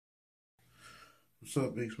What's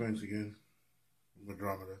up, Big Spankz again?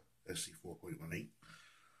 Dromida, sc4.18.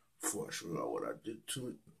 Before I show you what I did to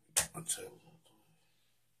it, I'll tell you.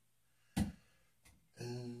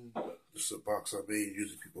 And this is a box I made.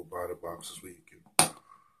 Usually people buy the boxes where you can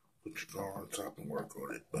put your car on top and work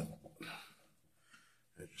on it. But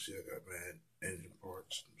as you see, I got bad engine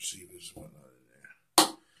parts and receivers and whatnot in there.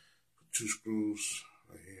 Put 2 screws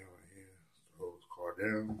right here, to hold the car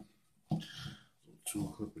down.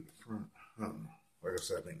 2 clip in the front. I don't know. Like I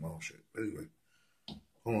said, I make my own shit. But anyway,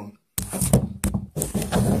 hold on.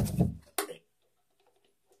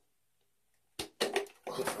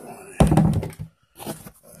 Alright.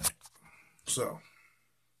 So,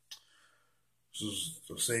 this is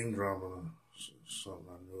the same drama.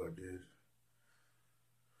 Something I knew I did.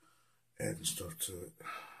 Adding stuff to it.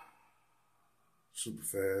 Super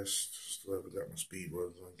fast. Still haven't got my speed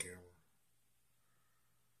runs on camera.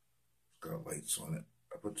 It's got lights on it.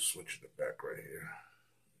 I put the switch in the back right here.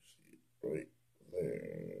 See it right there.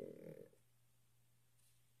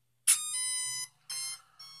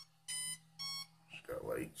 It's got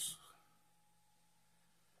lights,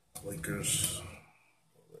 blinkers,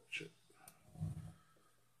 all that shit.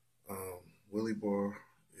 Wheelie bar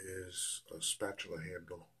is a spatula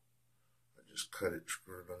handle. I just cut it,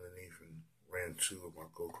 screwed it underneath, and ran 2 of my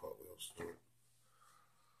go-kart wheels through it.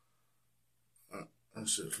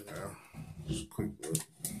 That's it for now. Just a quick look.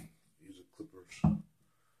 These are clippers.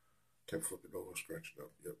 Kept flipping over, scratching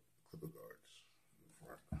up. Yep, clipper guards in the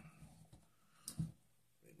front.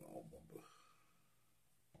 Made my own bumper.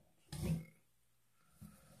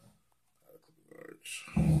 Clipper guards.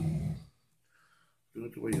 Do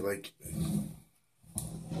it the way you like it. Show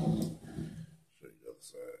you the other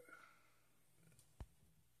side.